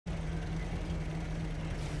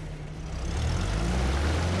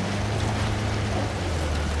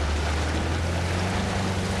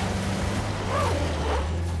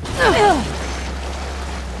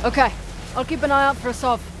Okay, I'll keep an eye out for a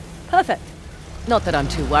Sov. Perfect. Not that I'm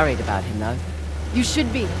too worried about him, though. You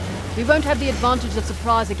should be. We won't have the advantage of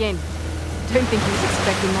surprise again. Don't think he was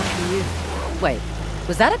expecting much from you. Wait,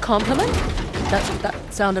 was that a compliment? That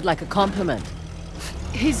sounded like a compliment.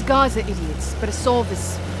 His guys are idiots, but a Sov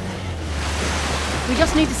is... We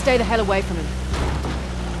just need to stay the hell away from him.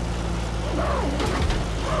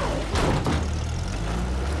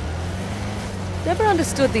 Never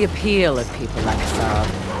understood the appeal of people like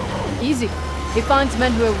Saab. Easy. He finds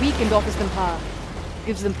men who are weak and offers them power.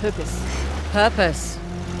 Gives them purpose. Purpose?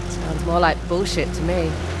 Sounds more like bullshit to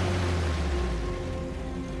me.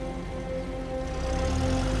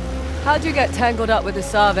 How'd you get tangled up with the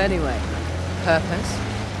Saab anyway? Purpose?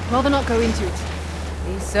 Rather not go into it.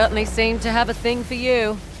 He certainly seemed to have a thing for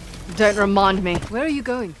you. Don't remind me. Where are you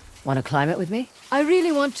going? Want to climb it with me? I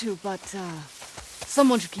really want to, but,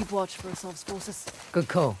 someone should keep watch for Asav's forces. Good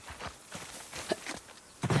call.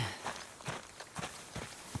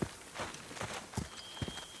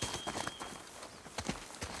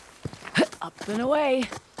 Up and away.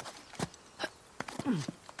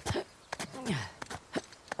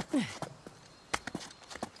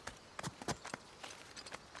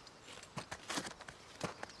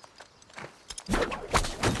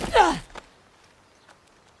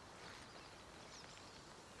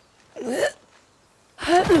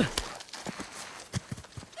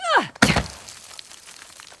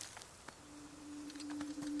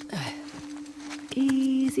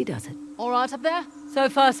 Easy does it. All right up there? So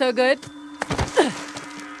far, so good.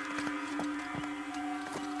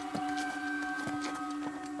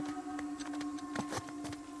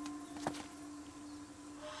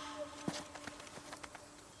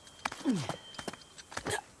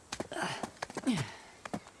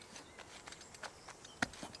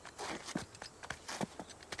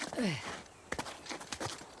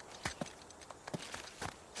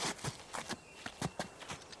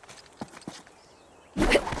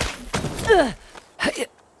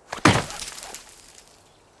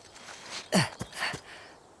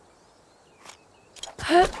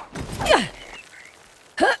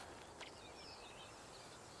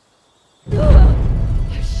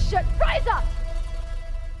 Shit, Fraser!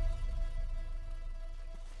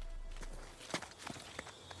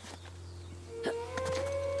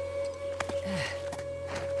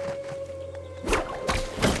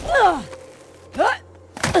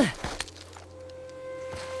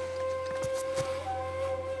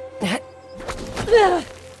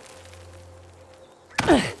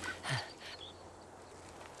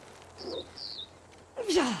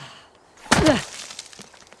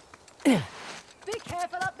 Be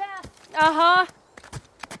careful up there! Uh-huh.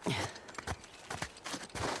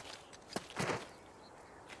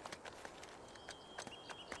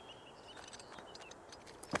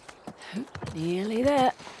 Nearly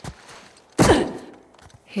there.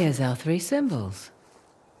 Here's our 3 symbols.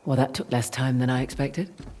 Well, that took less time than I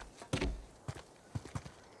expected.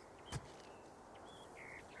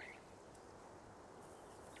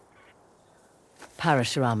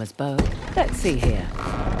 Parashurama's bow. Let's see here.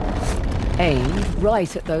 Aimed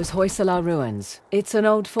right at those Hoysala ruins. It's an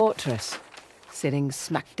old fortress, sitting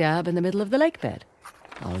smack dab in the middle of the lake bed.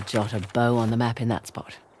 I'll jot a bow on the map in that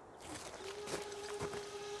spot.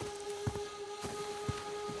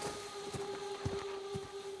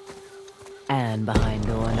 And behind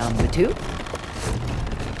door number 2.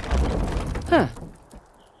 Huh.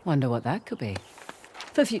 Wonder what that could be.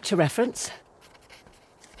 For future reference.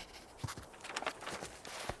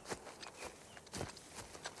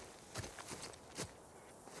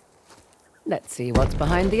 Let's see what's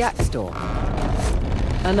behind the axe door.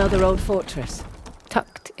 Another old fortress,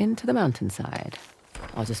 tucked into the mountainside.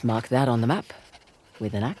 I'll just mark that on the map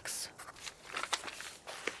with an axe.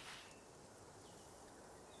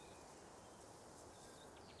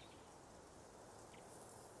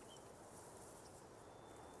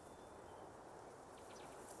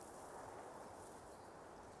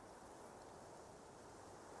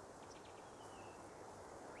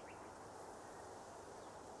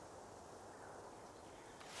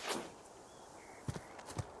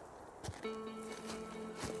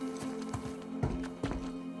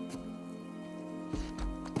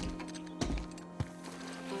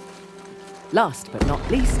 Last but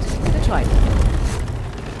not least, the trident.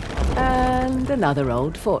 And another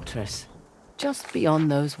old fortress, just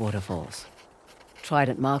beyond those waterfalls.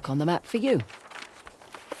 Trident mark on the map for you.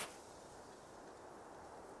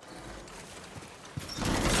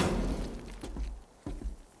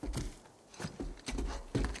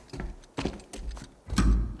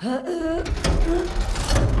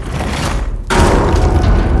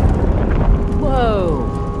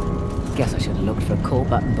 Whoa! Guess I should have have looked for a call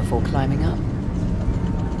button before climbing up.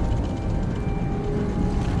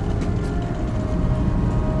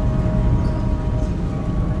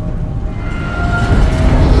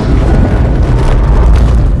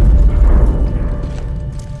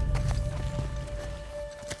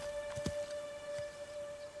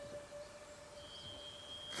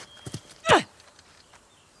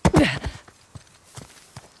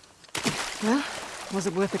 Well, was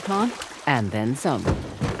it worth the climb? And then some.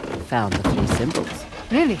 Found the 3 symbols.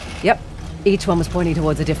 Really? Yep. Each one was pointing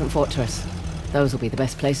towards a different fortress. Those will be the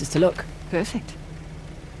best places to look. Perfect.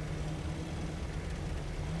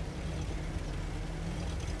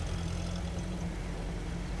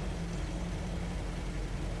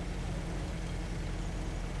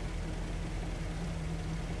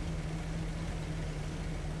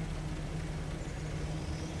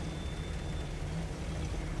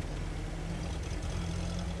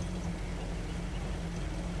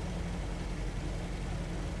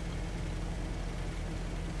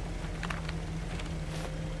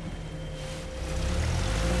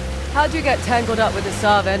 How'd you get tangled up with the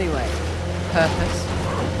Sav anyway? Purpose?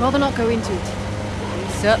 Rather not go into it. You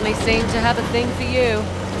certainly seem to have a thing for you.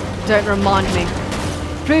 Don't remind me.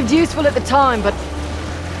 Proved useful at the time, but...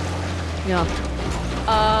 yeah.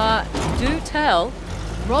 Do tell.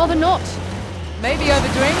 Rather not. Maybe over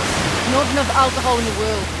drinks? Not enough alcohol in the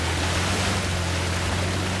world.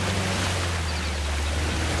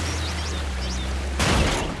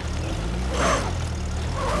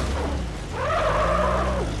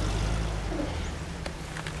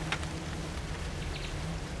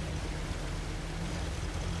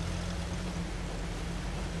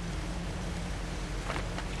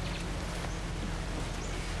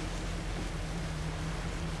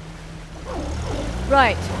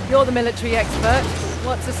 Right, you're the military expert.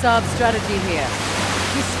 What's the Saab's strategy here?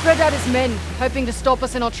 He spread out his men, hoping to stop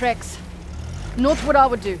us in our tracks. Not what I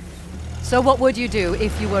would do. So what would you do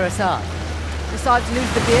if you were a Saab? Besides lose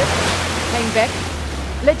the beard, hang back,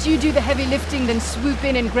 let you do the heavy lifting, then swoop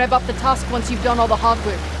in and grab up the tusk once you've done all the hard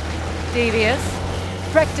work. Devious?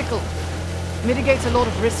 Practical. Mitigates a lot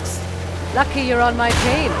of risks. Lucky you're on my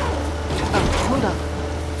team. Oh, hold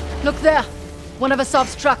up. Look there. One of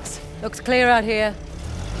Asav's trucks. Looks clear out here.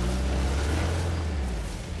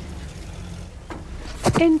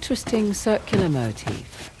 Interesting circular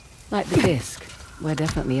motif. Like the disc. We're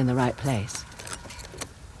definitely in the right place.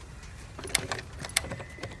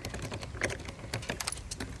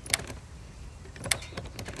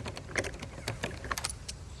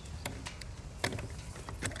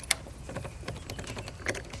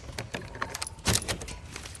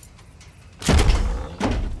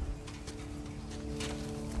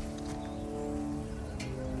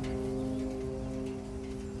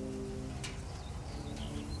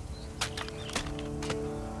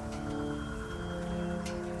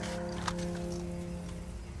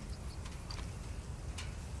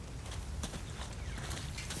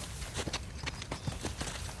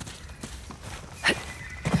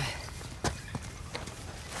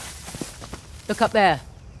 Look up there.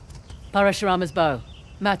 Parashurama's bow.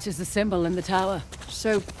 Matches the symbol in the tower.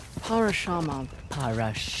 So, Parashurama.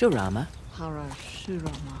 Parashurama?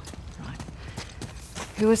 Parashurama. Right.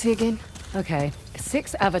 Who was he again? Okay.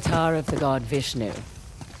 6th avatar of the god Vishnu.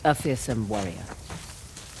 A fearsome warrior.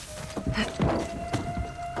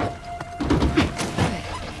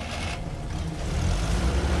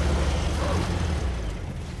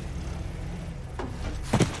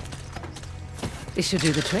 This should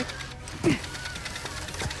do the trick.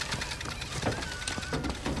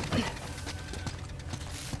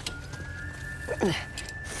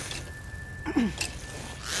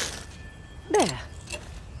 There.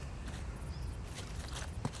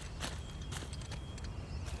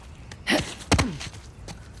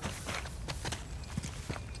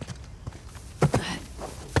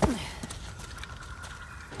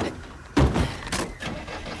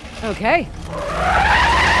 Okay.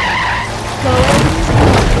 Going.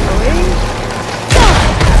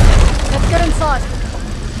 Let's get inside.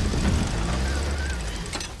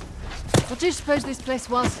 What do you suppose this place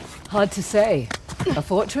was? Hard to say. A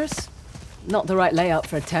fortress? Not the right layout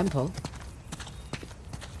for a temple.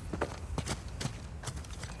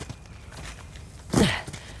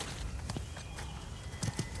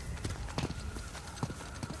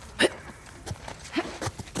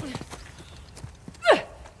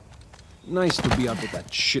 Nice to be out of that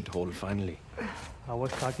shithole finally. I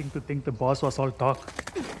was starting to think the boss was all talk.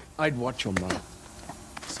 I'd watch your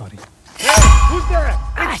mouth. Sorry. Who's there?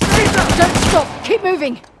 Don't stop! Keep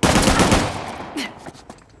moving!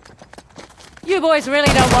 You boys really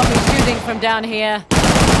don't want me shooting from down here.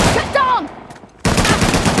 Sit down!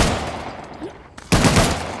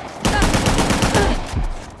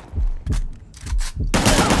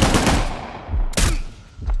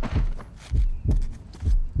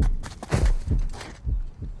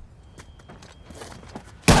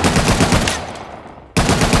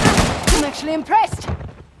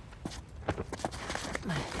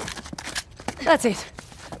 That's it.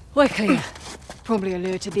 We're clear. Probably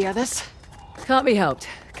alerted the others. Can't be helped.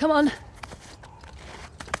 Come on.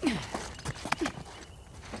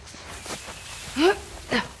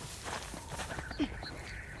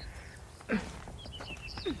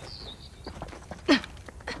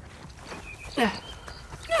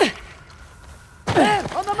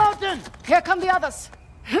 On the mountain! Here come the others!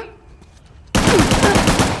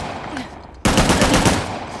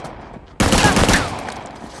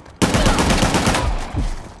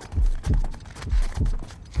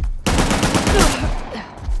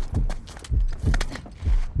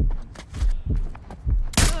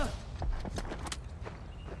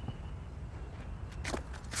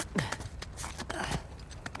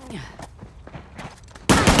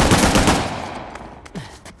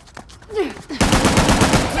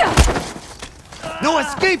 No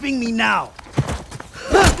escaping me now!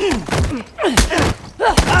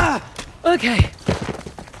 Okay.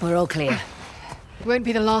 We're all clear. Won't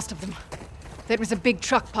be the last of them. There was a big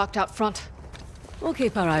truck parked out front. We'll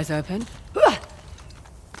keep our eyes open.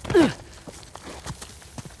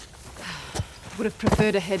 Would have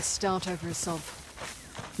preferred a head start over assault.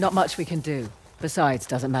 Not much we can do. Besides,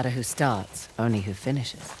 doesn't matter who starts, only who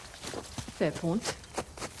finishes. Fair point.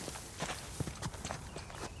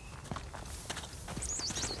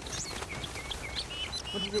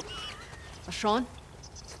 What is it? A shrine?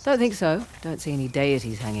 Don't think so. Don't see any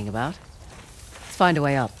deities hanging about. Let's find a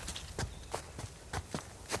way up.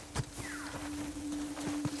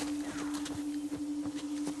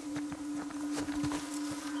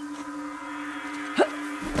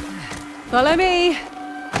 Follow me!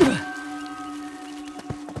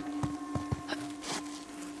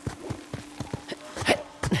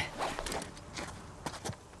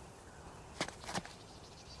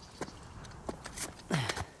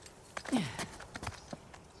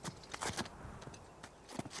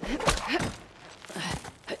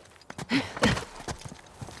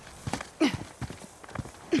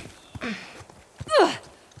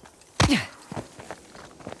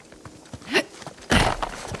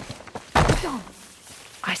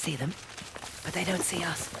 I see them, but they don't see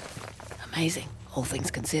us. Amazing, all things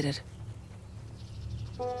considered.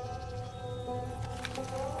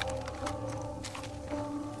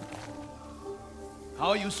 How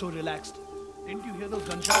are you so relaxed? Didn't you hear those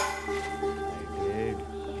gunshots? I did.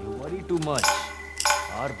 You worry too much.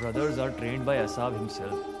 Our brothers are trained by Asab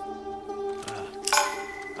himself.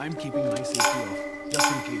 I'm keeping my safety off,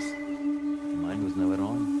 just in case. Mine was never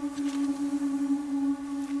on.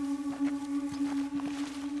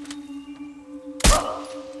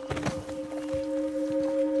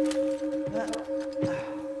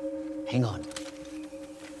 Hang on.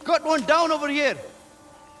 Got one down over here.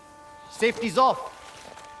 Safety's off.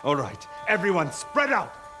 All right, everyone spread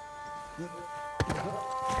out!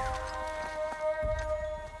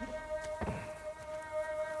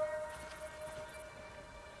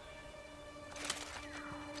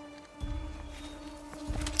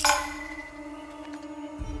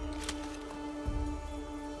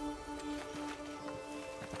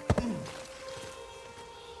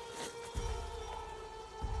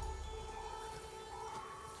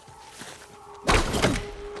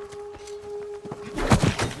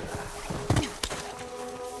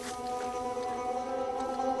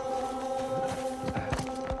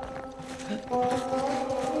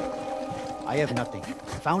 I have nothing.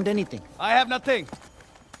 Found anything? I have nothing.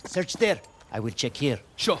 Search there. I will check here.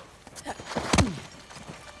 Sure.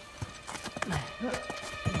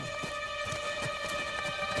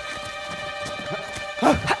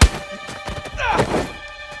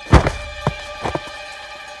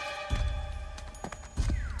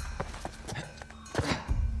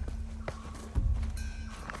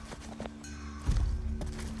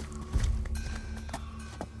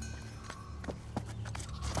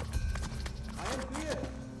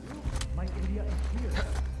 My area is clear.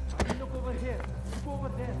 You look over here. Look over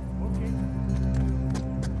there. Okay.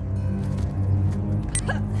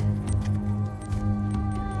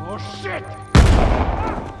 Oh shit!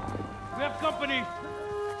 We have company!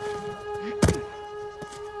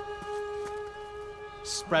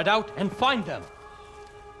 Spread out and find them.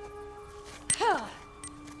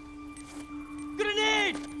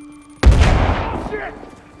 Grenade! Shit!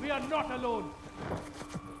 We are not alone.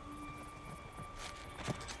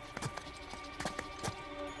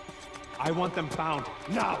 I want them found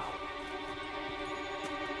now.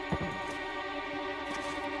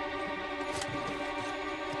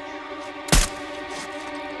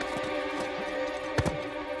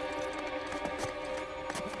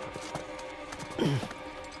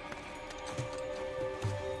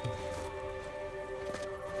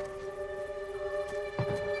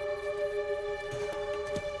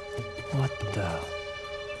 What the?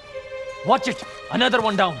 Watch it! Another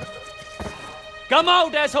one down! Come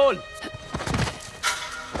out, asshole!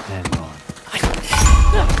 Hang on.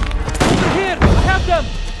 Over here! I have them!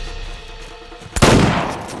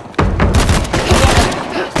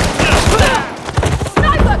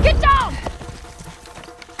 Sniper, get down!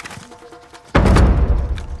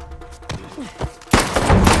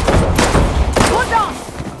 One down!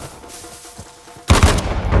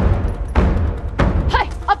 Hey,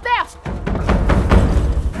 up there!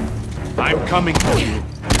 I'm coming for you.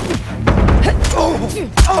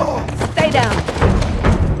 Stay down.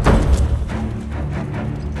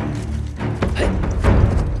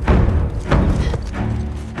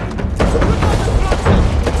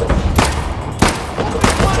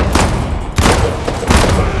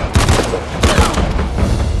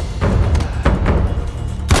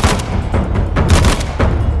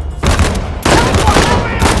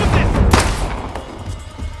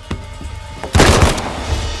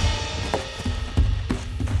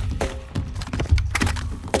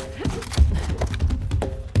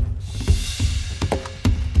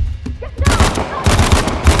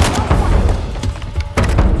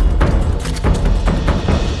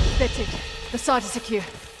 That's it. The site is secure.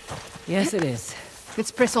 Yes, it is.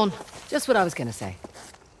 Let's press on. Just what I was gonna say.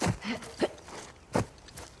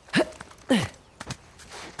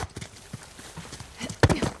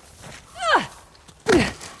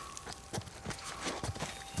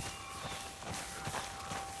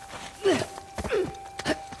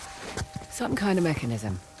 Some kind of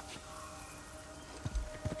mechanism.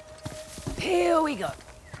 Here we go.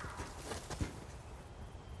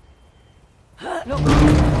 Look,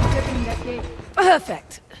 opening that gate.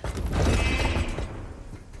 Perfect.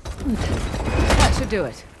 That should do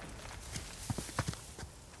it.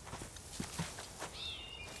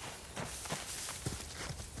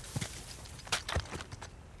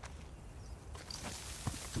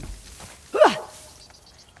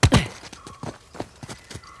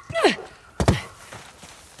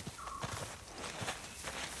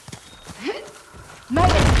 Made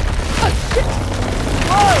it!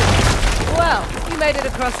 Whoa! Well, you made it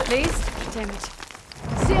across at least. Damn it.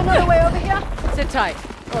 See another way over here? Sit tight.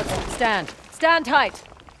 Good. Stand. Stand tight.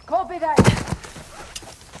 Copy that.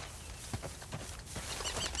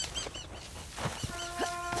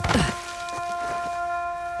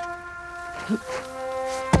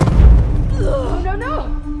 Oh, no, no!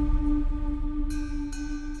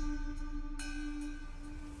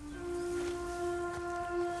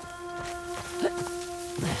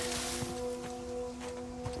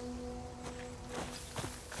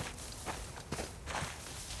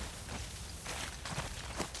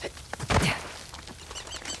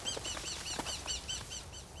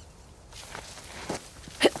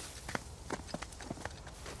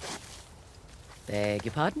 Beg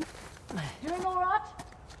your pardon? Doing all right?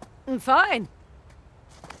 Fine.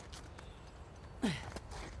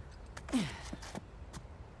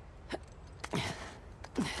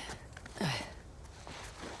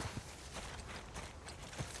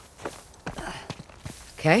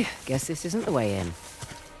 Okay, guess this isn't the way in.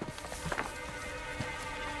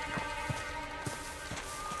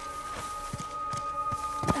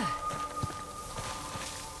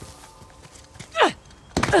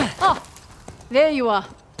 Oh, there you are.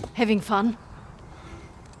 Having fun.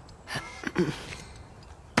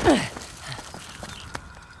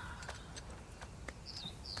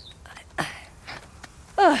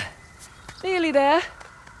 Nearly there.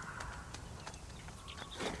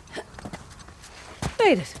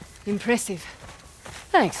 Made it. Impressive.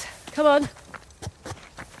 Thanks. Come on.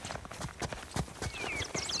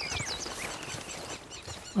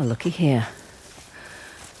 Well, looky here.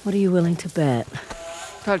 What are you willing to bet?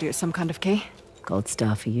 Told you it's some kind of key. Gold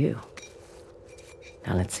star for you.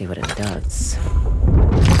 Now let's see what it does.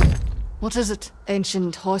 What is it?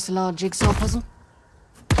 Ancient Hoysala jigsaw puzzle?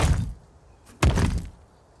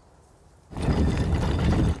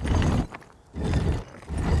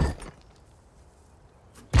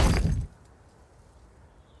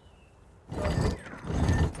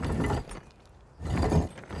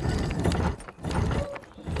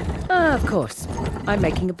 Ah, of course. I'm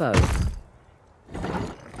making a bow.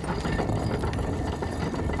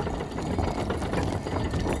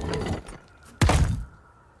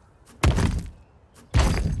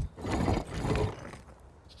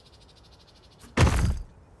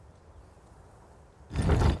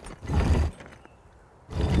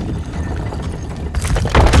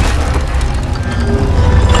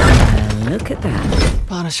 Look at that.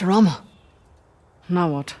 Parashurama. Now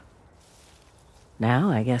what?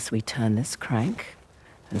 Now I guess we turn this crank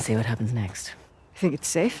and see what happens next. Think it's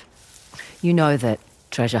safe? You know that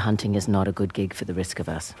Treasure hunting is not a good gig for the risk of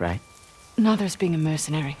us, right? Neither is being a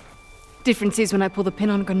mercenary. Difference is when I pull the pin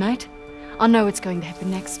on a grenade, I know what's going to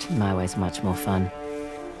happen next. My way's much more fun.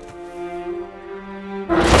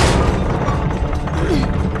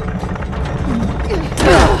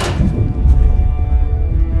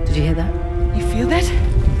 Did you hear that? You feel that?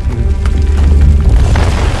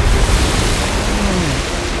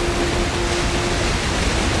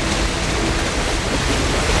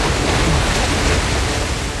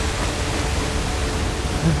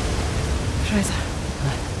 Fraser,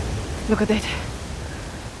 look at that.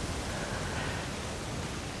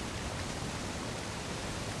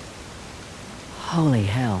 Holy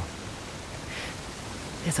hell.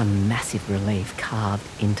 There's a massive relief carved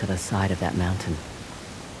into the side of that mountain.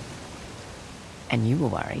 And you were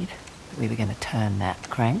worried that we were going to turn that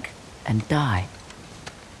crank and die.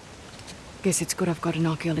 Guess it's good I've got an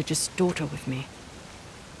archaeologist's daughter with me.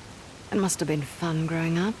 It must have been fun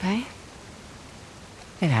growing up, eh?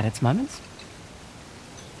 It had its moments.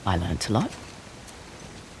 I learnt a lot.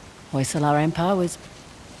 Hoysala Empire was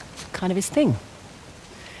kind of his thing.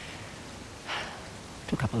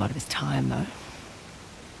 Took up a lot of his time, though.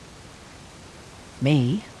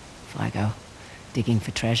 Me, if I go digging for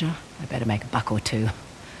treasure, I better make a buck or two.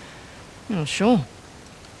 Oh, sure.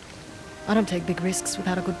 I don't take big risks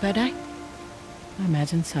without a good payday. I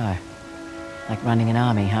imagine so. Like running an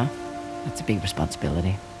army, huh? That's a big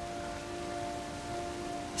responsibility.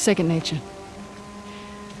 Second nature.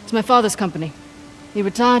 It's my father's company. He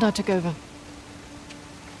retired, I took over.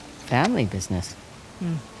 Family business.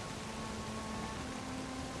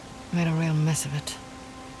 Made a real mess of it.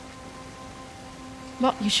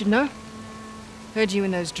 Well, you should know. Heard you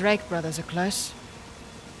and those Drake brothers are close.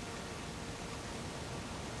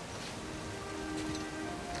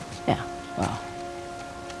 Yeah, well,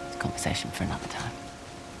 it's a conversation for another time.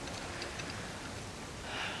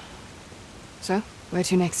 So, where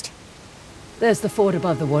to next? There's the fort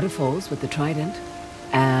above the waterfalls with the trident.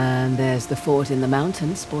 And there's the fort in the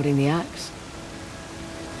mountains sporting the axe.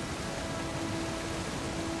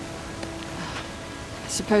 I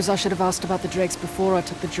suppose I should have asked about the Drakes before I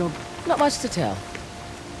took the job. Not much to tell.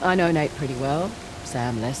 I know Nate pretty well,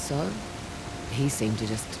 Sam less so. He seemed to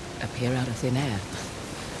just appear out of thin air.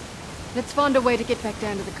 Let's find a way to get back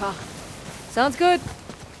down to the car. Sounds good.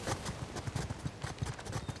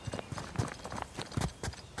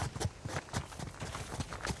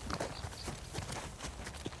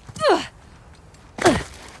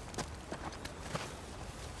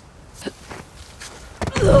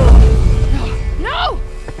 No!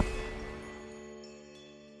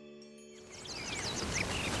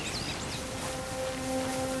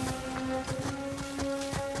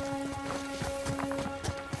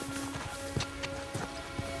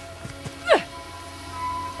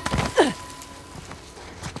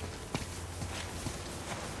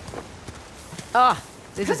 Ah,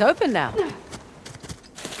 this is open now.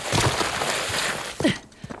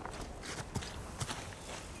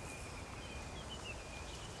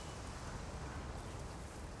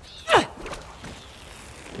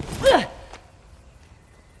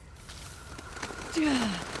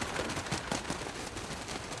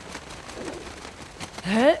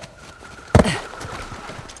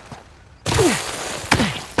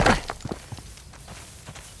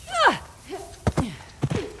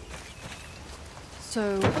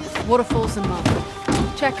 So, waterfalls and mountain.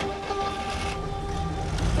 Check.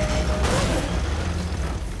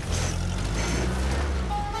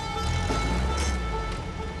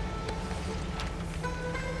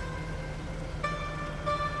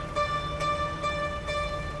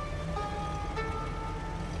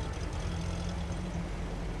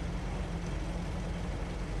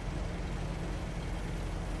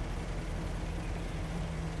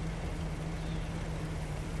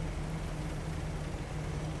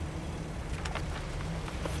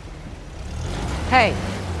 Hey,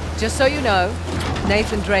 just so you know,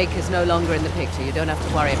 Nathan Drake is no longer in the picture. You don't have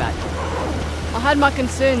to worry about him. I had my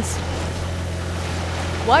concerns.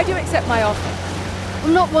 Why do you accept my offer?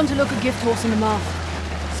 I'm not one to look a gift horse in the mouth.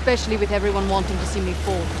 Especially with everyone wanting to see me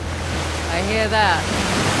fall. I hear that.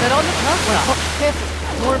 But on the tough Oh, side,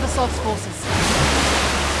 careful. More of Assault's forces.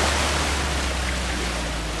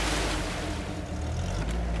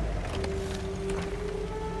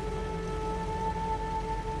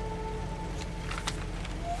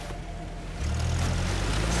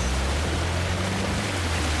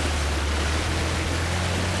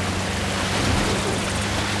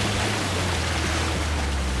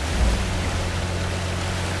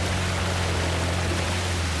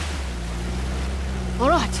 All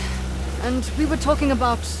right. And we were talking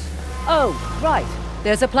about... oh, right.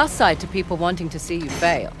 There's a plus side to people wanting to see you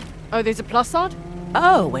fail. Oh, there's a plus side?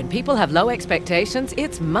 Oh, when people have low expectations,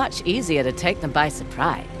 it's much easier to take them by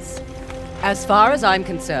surprise. As far as I'm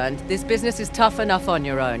concerned, this business is tough enough on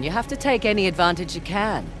your own. You have to take any advantage you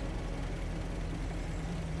can.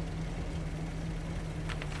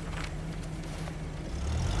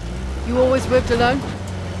 You always worked alone?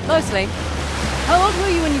 Mostly. How old were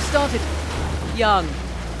you when you started? Young.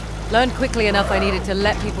 Learned quickly enough I needed to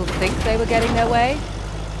let people think they were getting their way,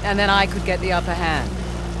 and then I could get the upper hand.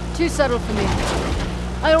 Too subtle for me.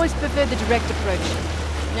 I always preferred the direct approach.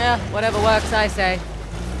 Yeah, whatever works, I say.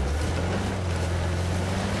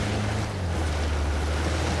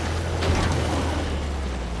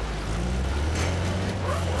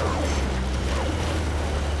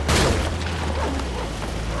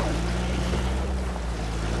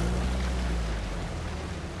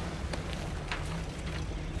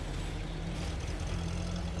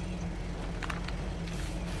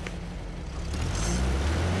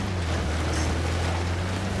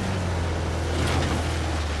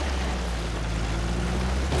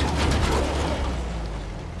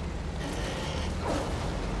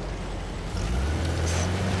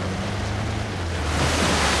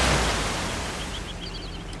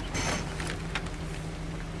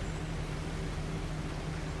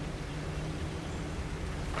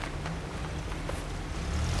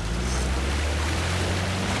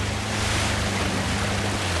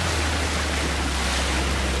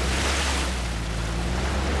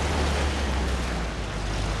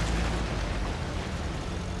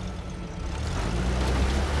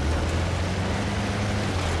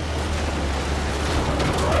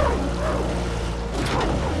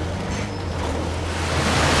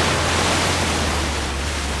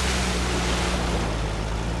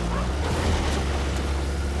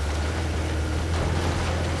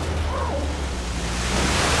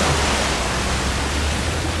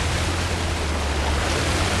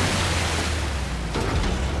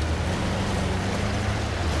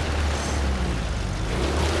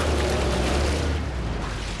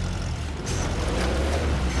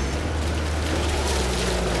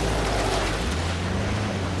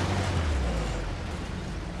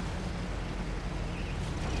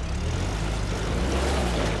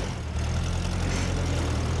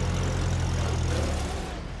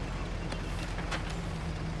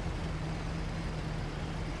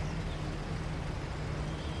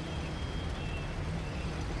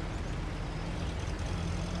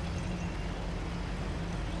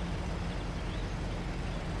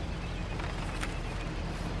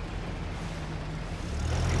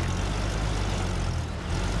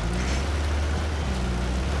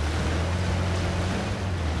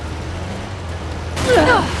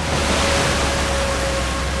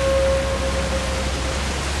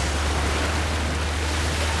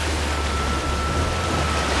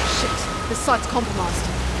 The site's compromised.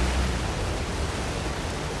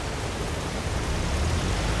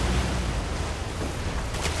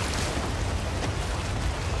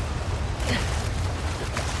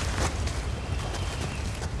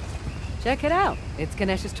 Check it out. It's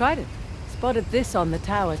Ganesh's trident. Spotted this on the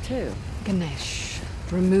tower, too. Ganesh,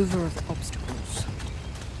 remover of obstacles.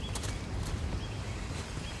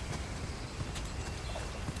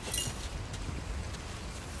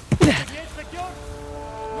 Gate secure?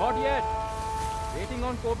 Not yet. Waiting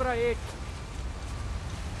on Cobra 8.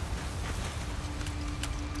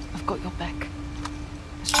 I've got your back.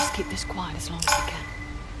 Let's just keep this quiet as long as we can.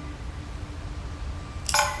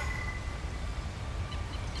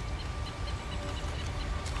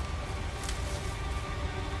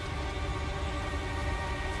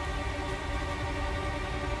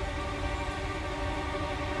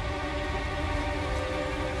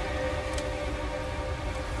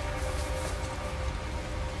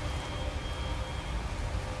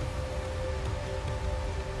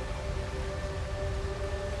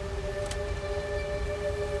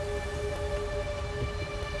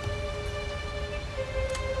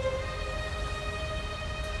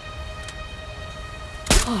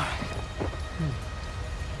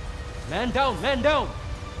 Man down, man down!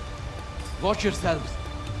 Watch yourselves.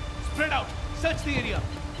 Spread out. Search the area.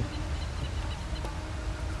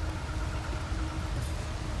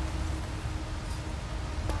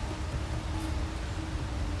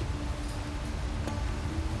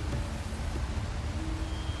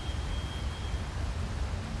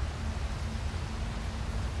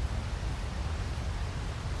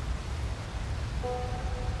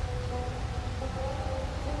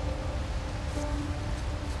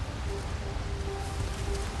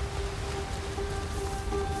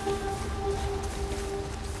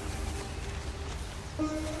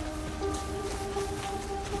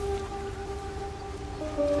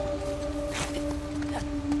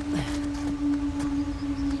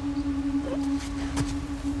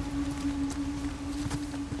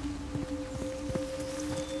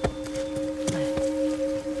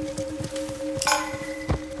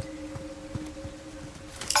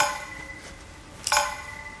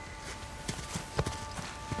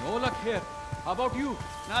 here. How about you?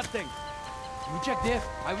 Nothing. You check there.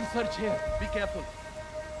 I will search here. Be careful.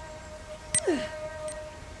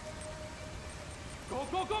 Go,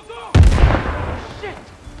 go, go, go! Shit!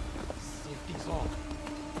 Safety's off.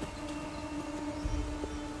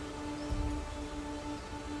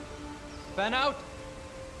 Fan out.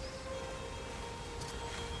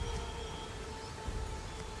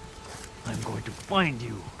 I'm going to find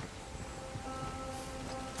you.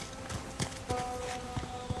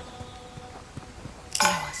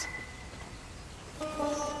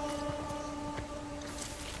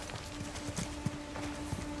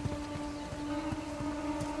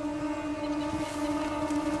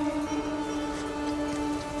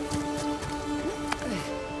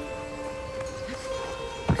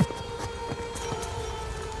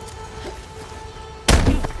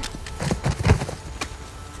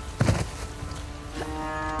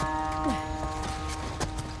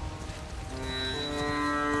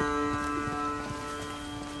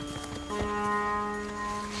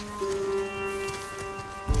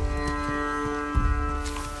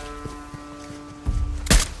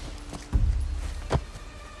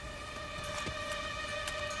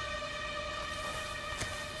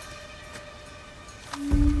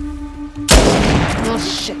 Oh,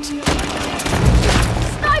 shit. Sniper!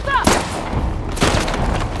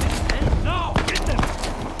 No! Get them!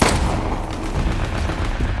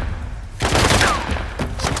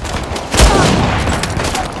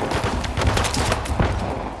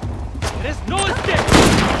 There is no escape!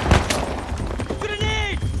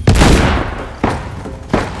 Grenade!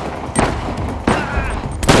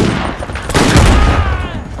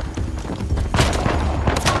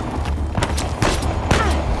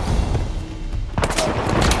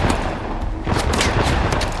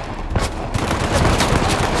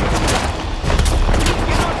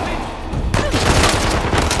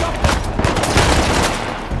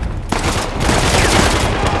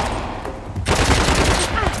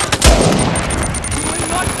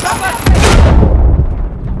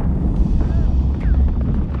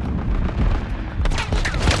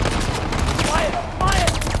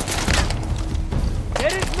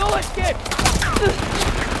 There is no escape!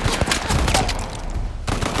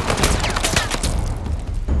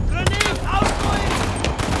 Grenade outgoing!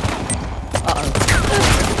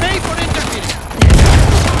 Pay for interfering.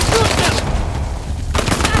 Shoot them.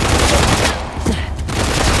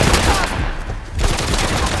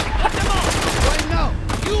 Cut them off! Going now.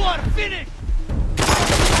 You are finished!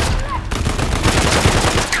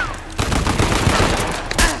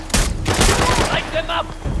 Light them up!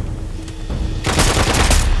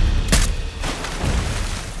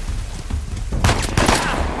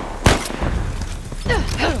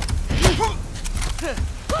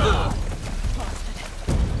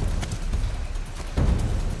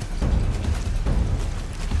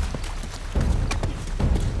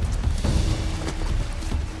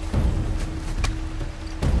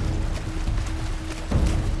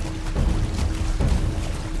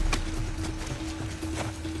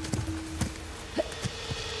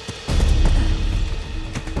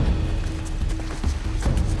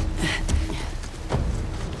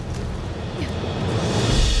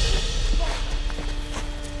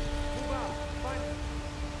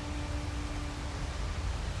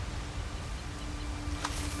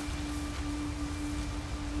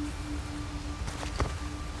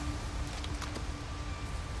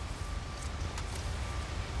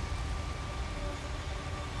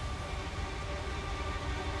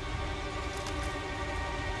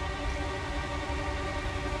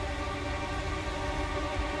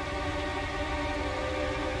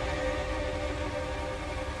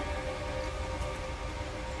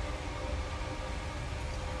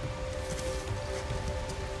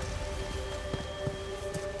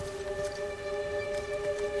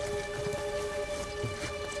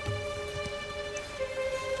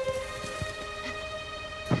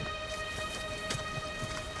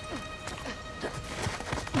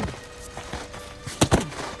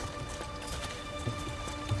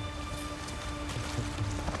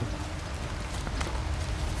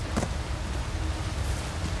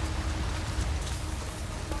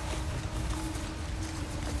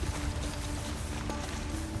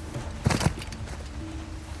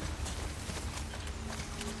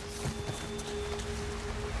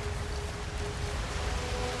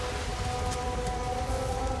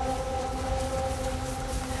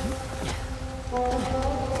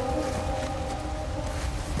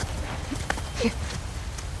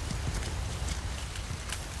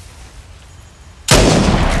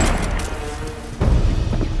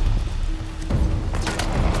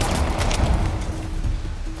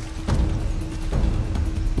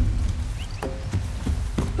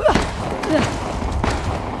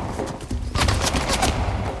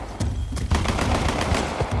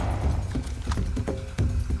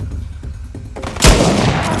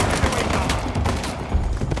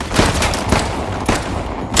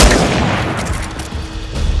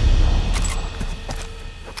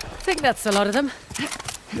 That's a lot of them.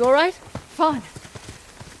 You alright? Fine.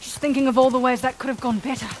 Just thinking of all the ways that could have gone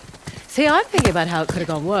better. See, I'm thinking about how it could have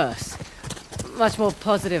gone worse. Much more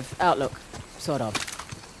positive outlook, sort of.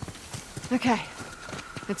 Okay.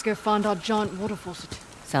 Let's go find our giant water faucet.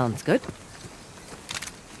 Sounds good.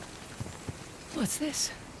 What's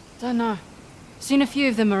this? Don't know. Seen a few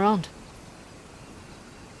of them around.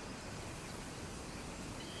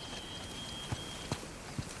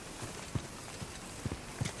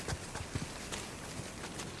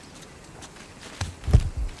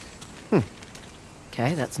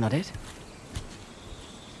 Okay, that's not it.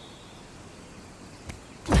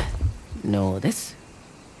 No, this.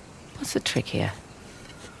 What's the trick here?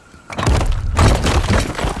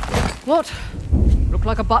 What? Look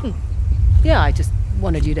like a button. Yeah, I just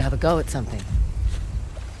wanted you to have a go at something.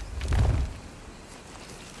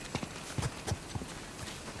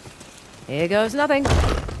 Here goes nothing.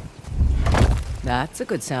 That's a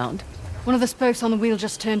good sound. One of the spokes on the wheel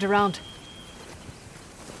just turned around.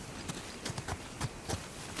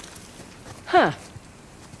 Huh.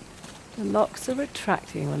 The locks are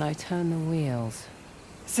retracting when I turn the wheels.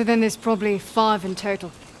 So then there's probably 5 in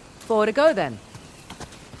total. 4 to go then.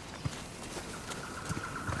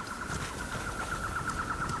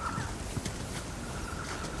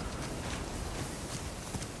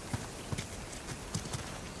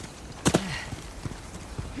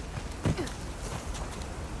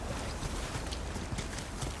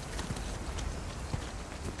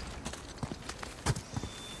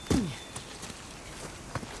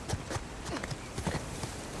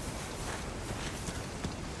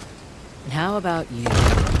 How about you?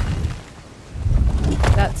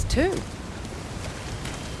 That's 2. Hey,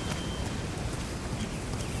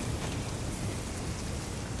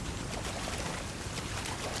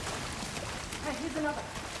 here's another.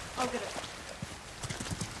 I'll get it.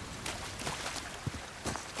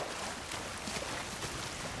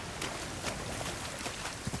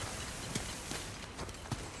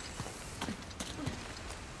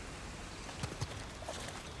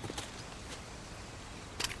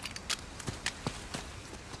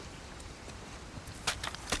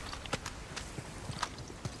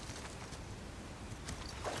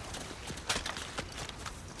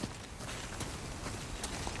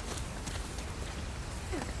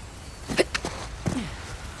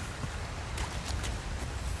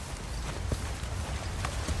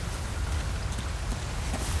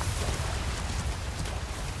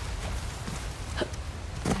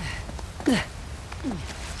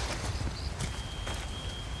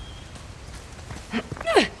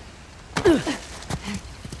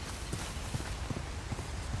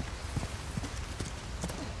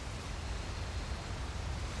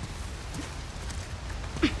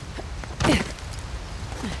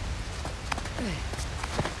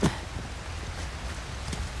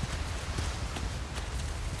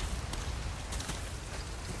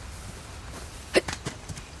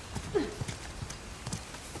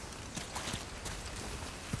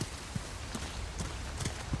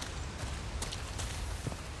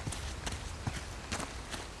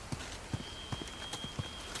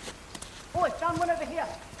 Boy, found one over here.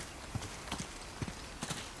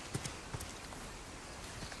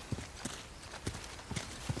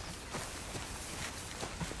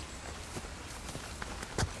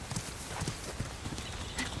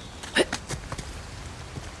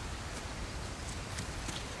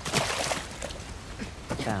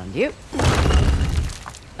 Found you.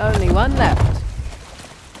 Only one left.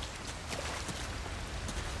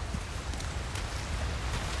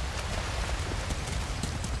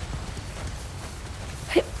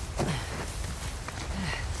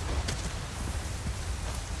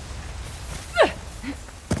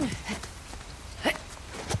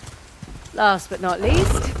 Last but not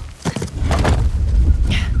least.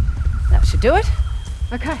 That should do it.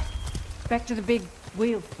 Okay. Back to the big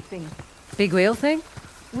wheel thing. Big wheel thing?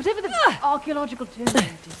 Whatever the archaeological term for it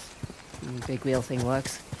is. Big wheel thing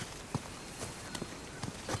works.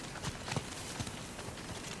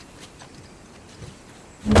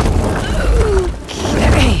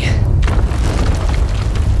 Okay.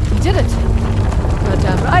 You did it.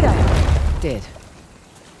 Goddamn right I did.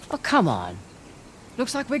 Oh, come on.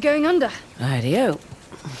 Looks like we're going under. Rightio.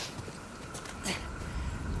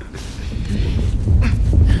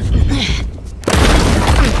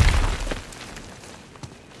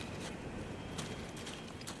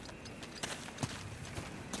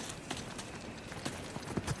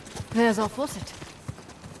 There's our faucet.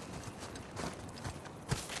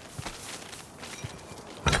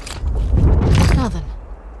 Now then.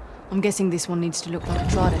 I'm guessing this one needs to look like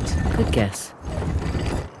a trident. Good guess.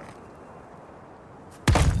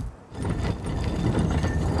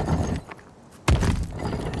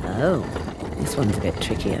 Oh, this one's a bit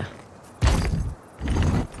trickier.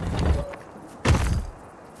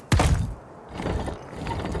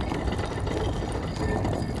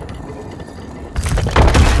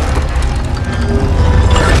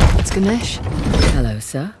 It's Ganesh. Hello,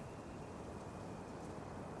 sir.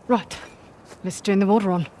 Right. Let's turn the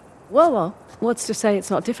water on. Well, what's to say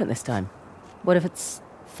it's not different this time? What if it's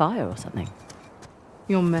fire or something?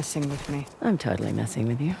 You're messing with me. I'm totally messing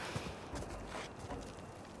with you.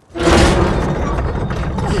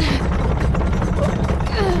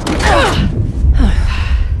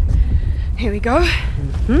 Here we go. I'm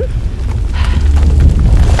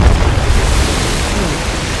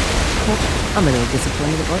a little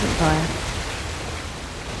disappointed it wasn't fire.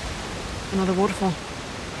 Another waterfall.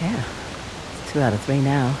 Yeah. It's 2 out of 3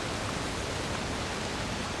 now.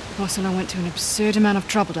 Hoysala went to an absurd amount of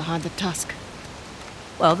trouble to hide the tusk.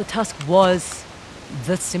 Well, the tusk was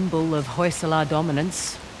the symbol of Hoysala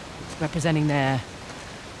dominance, representing their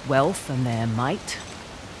wealth and their might.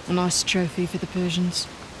 A nice trophy for the Persians.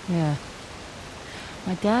 Yeah.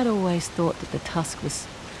 My dad always thought that the tusk was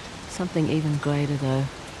something even greater, though.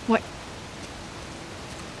 What?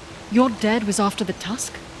 Your dad was after the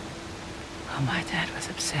tusk? Oh, my dad was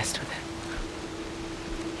obsessed with it.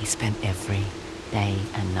 He spent every day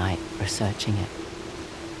and night researching it.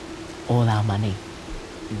 All our money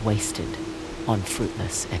wasted on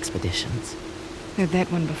fruitless expeditions. Heard that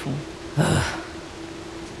one before.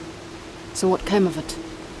 So what came of it?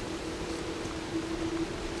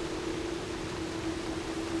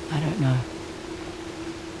 I don't know.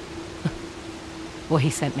 Well, he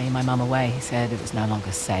sent me and my mum away. He said it was no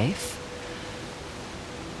longer safe.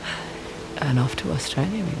 And off to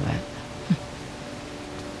Australia we went.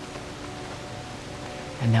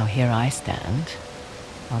 And now here I stand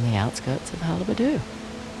on the outskirts of Hullabaloo.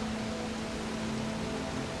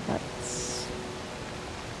 That's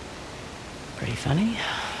pretty funny.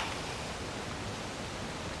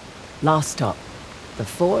 Last stop. The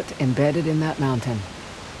fort embedded in that mountain.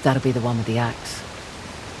 That'll be the one with the axe.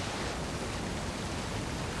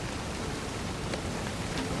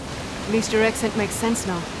 At least your accent makes sense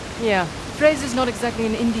now. Yeah, Fraser's not exactly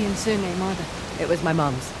an Indian surname either. it was my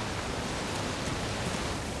mum's.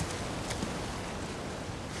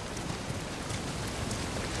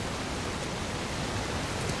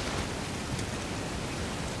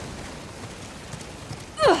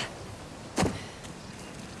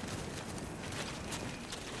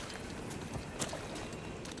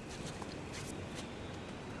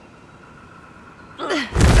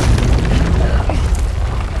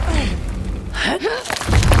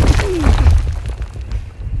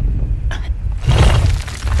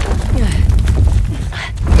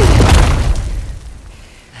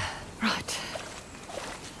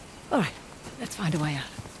 Find a way out.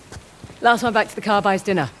 Last one back to the car buys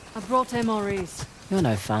dinner. I brought MREs. You're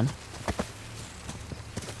no fun.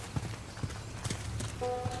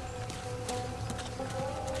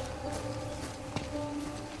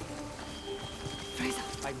 Fraser,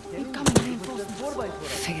 you're coming reinforcements.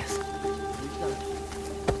 Figures.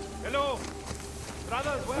 Hello!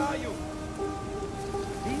 Brothers, where are you?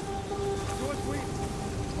 Me? Stuart Queen.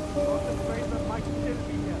 Thought the Fraser might still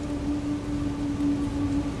be here.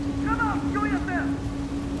 Come out! Show yourself!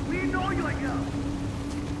 We know you're here!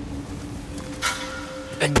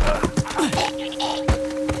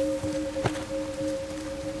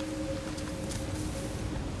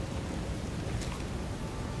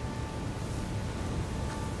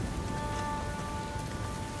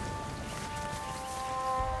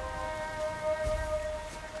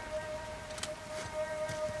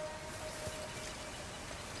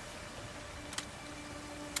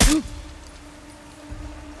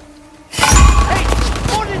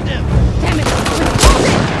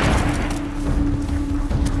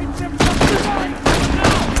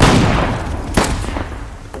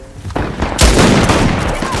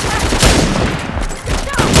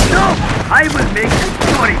 I will make a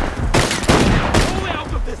story. No way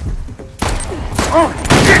out of this! Oh,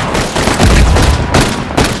 shit!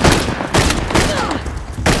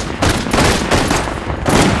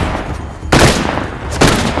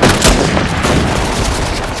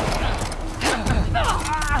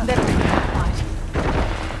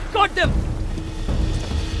 Got them!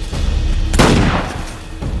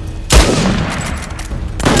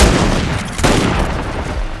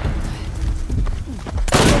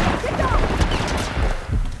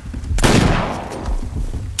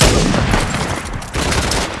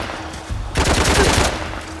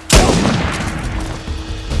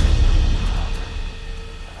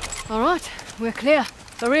 All right, we're clear.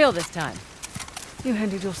 For real this time. You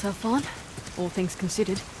handled yourself fine. all things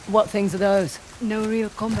considered. What things are those? No real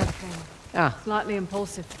combat training. Ah, Slightly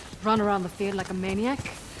impulsive. Run around the field like a maniac.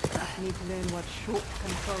 Need to learn what short,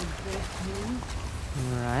 controlled bursts mean.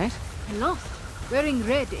 right. And lost. Wearing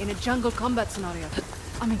red in a jungle combat scenario.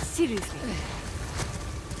 I mean, seriously.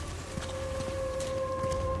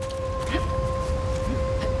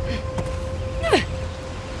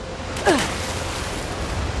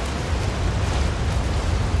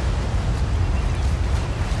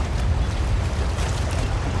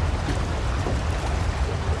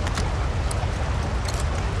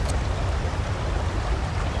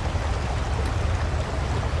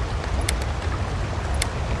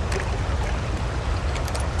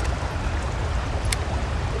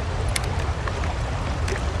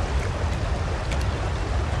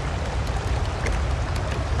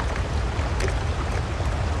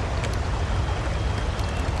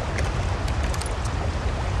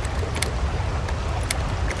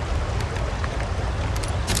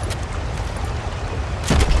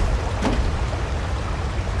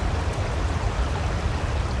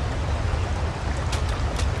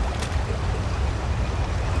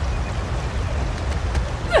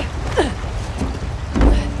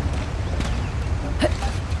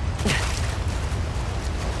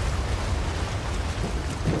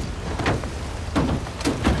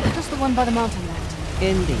 One by the mountain left.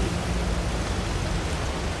 Indeed.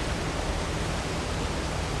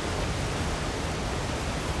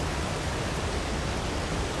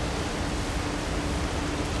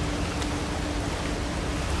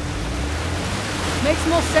 Makes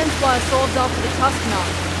more sense why Saul's after the tusk now.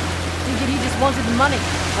 Figured he just wanted money,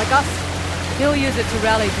 like us. He'll use it to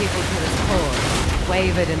rally people to his cause.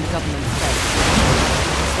 Wave it in the government's face.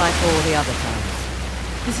 Just like all the other times.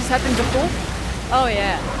 This has happened before? Oh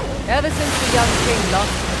yeah. Ever since the young king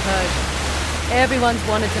lost to the Persians, everyone's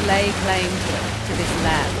wanted to lay claim to this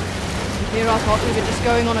land. Here I thought we were just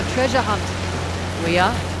going on a treasure hunt. We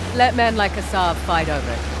are? Let men like Asab fight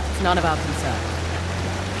over it. It's none of our concern.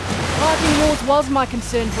 Fighting wars was my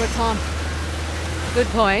concern for a time. Good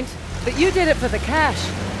point. But you did it for the cash.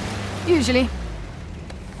 Usually.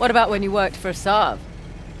 What about when you worked for Asab?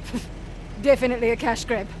 Definitely a cash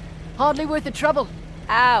grab. Hardly worth the trouble.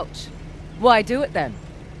 Ouch. Why do it then?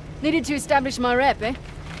 Needed to establish my rep, eh?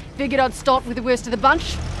 Figured I'd start with the worst of the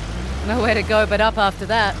bunch. Nowhere to go but up after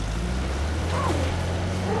that.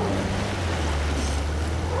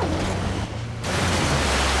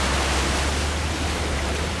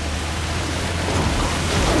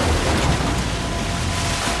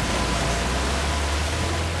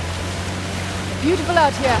 Beautiful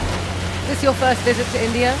out here. This your first visit to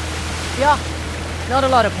India? Yeah. Not a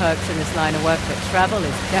lot of perks in this line of work, but travel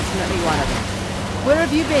is definitely one of them. Where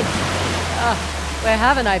have you been? Where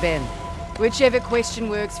haven't I been? Whichever question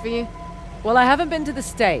works for you. Well, I haven't been to the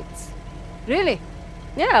States. Really?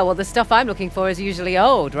 Yeah, well, the stuff I'm looking for is usually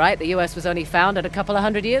old, right? The US was only founded a couple of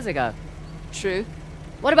 100 years ago. True.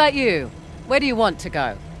 What about you? Where do you want to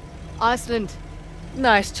go? Iceland.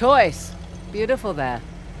 Nice choice. Beautiful there.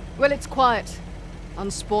 Well, it's quiet.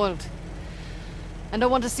 Unspoiled. And I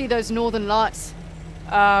want to see those northern lights.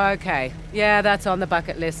 Oh, okay. Yeah, that's on the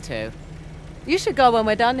bucket list too. You should go when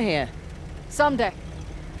we're done here. Someday.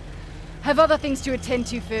 Have other things to attend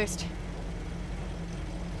to first.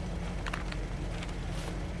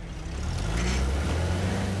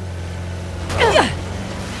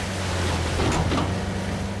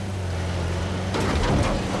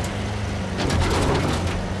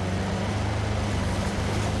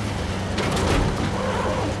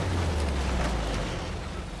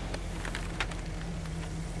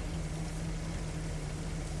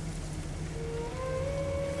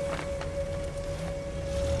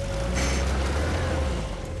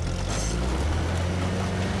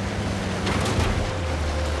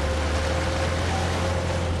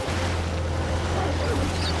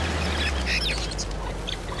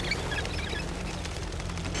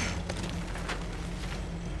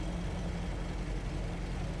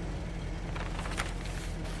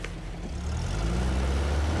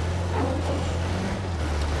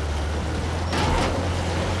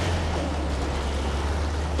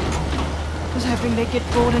 Hoping they get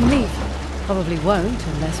bored and leave. Probably won't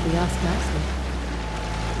unless we ask nicely.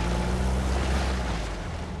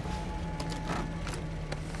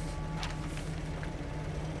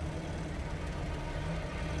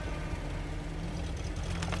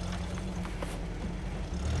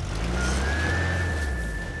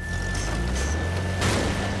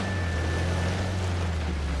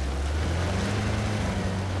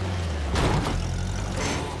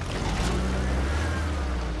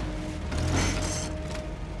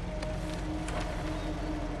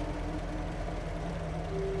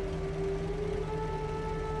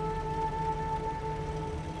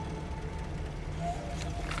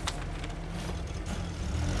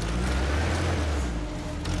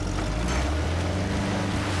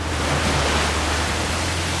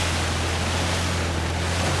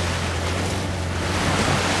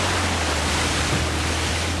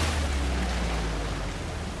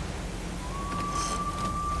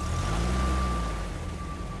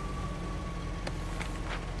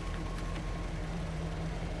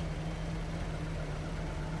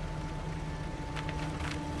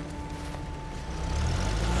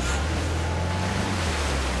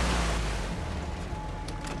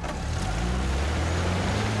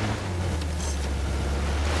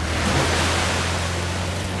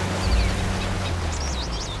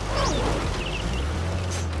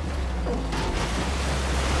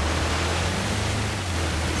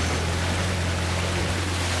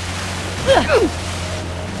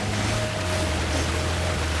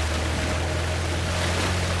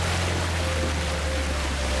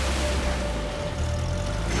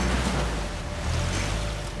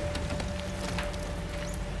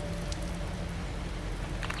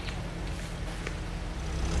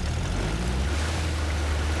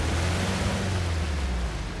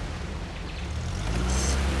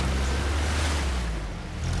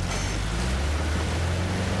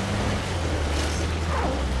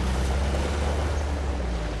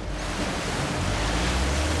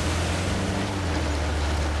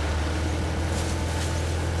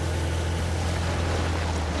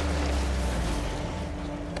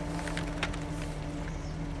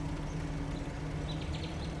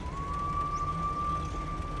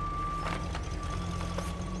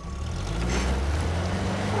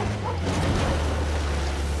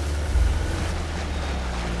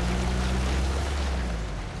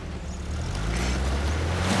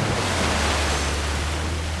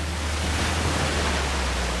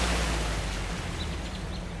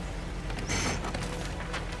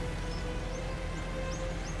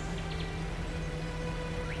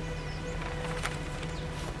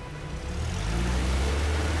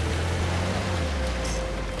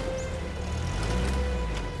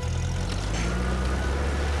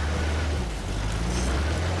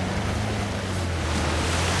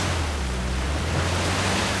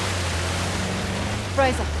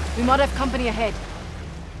 Fraser, we might have company ahead.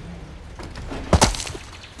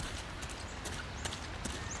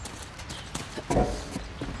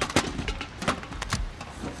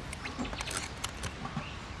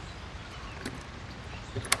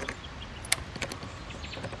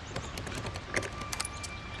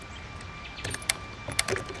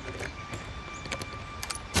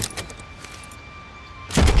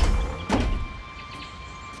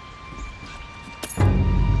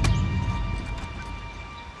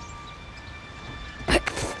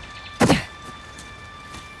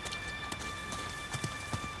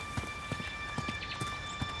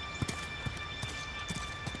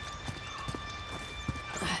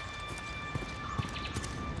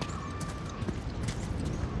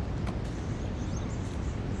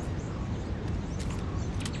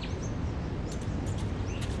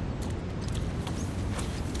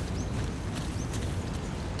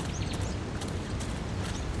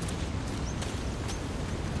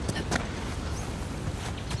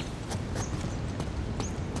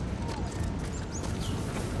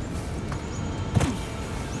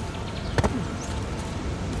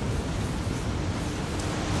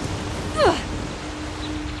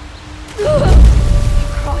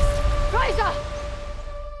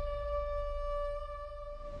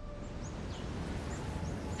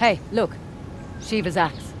 Hey, look. Shiva's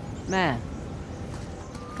axe. Man.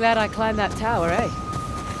 Glad I climbed that tower, eh?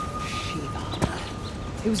 Shiva.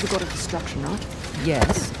 He was the god of destruction, right?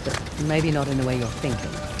 Yes, but maybe not in the way you're thinking.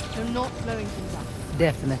 So not blowing things up.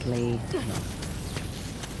 Definitely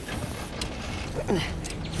not.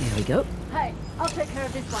 Here we go. Hey, I'll take care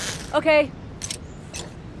of this one. Okay.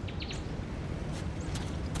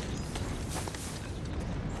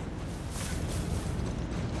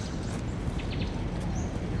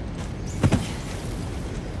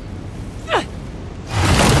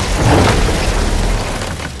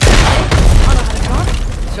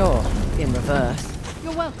 Sure, in reverse.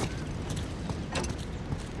 You're welcome.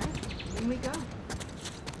 Okay, in we go.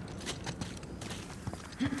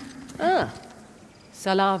 Ah.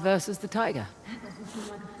 Salah versus the tiger.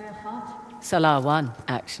 Salah won,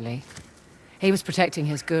 actually. He was protecting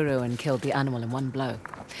his guru and killed the animal in one blow.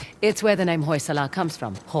 It's where the name Hoi Salah comes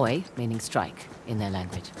from. Hoi, meaning strike, in their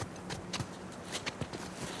language.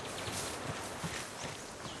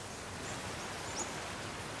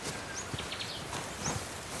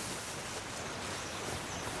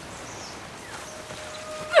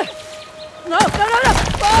 No!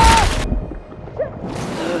 Ah!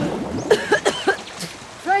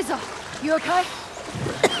 Fraser, you okay?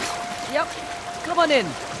 Yep. Come on in.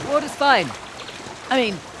 Water's fine. I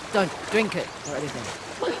mean, don't drink it or anything.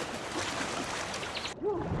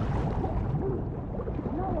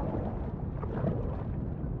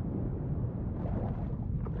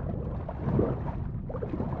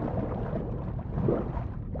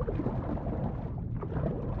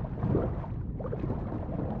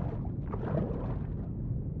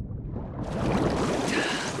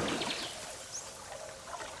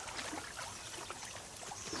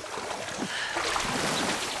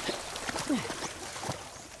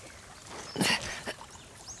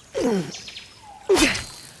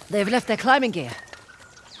 They've left their climbing gear.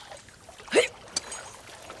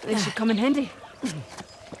 They should come in handy.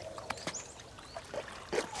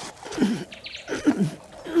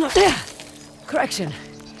 direction.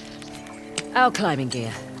 Our climbing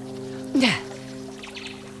gear.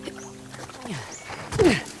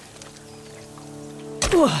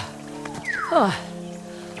 Oh,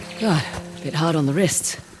 God, a bit hard on the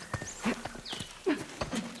wrists.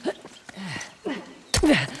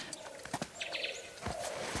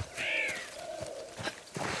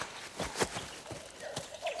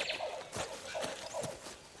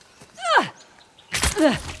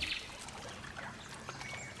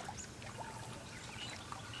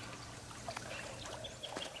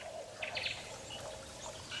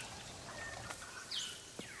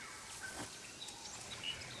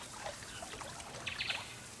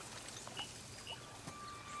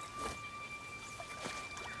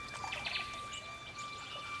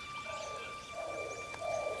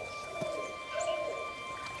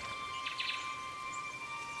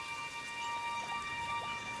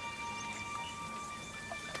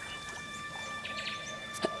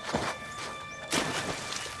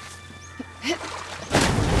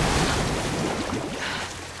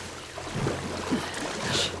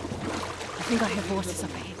 I think I hear voices up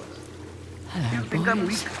ahead. You think I'm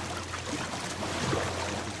weak?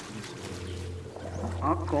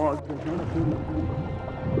 Our cause does not appear to be.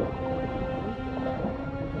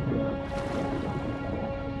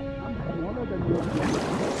 I'm smaller than you.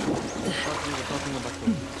 Thought we were talking about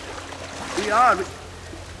food. We are.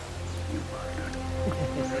 You bastard.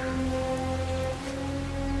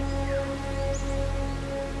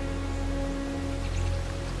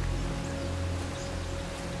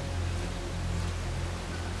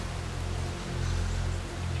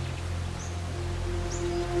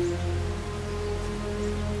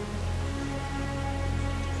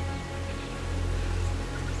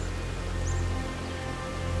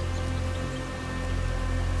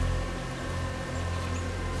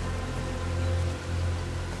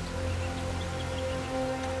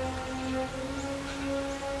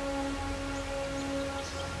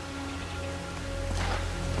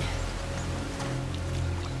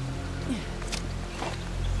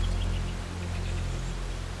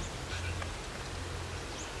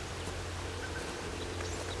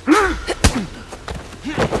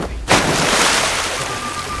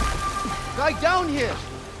 Guy down here!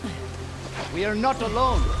 We are not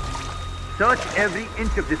alone. Search every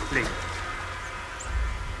inch of this place.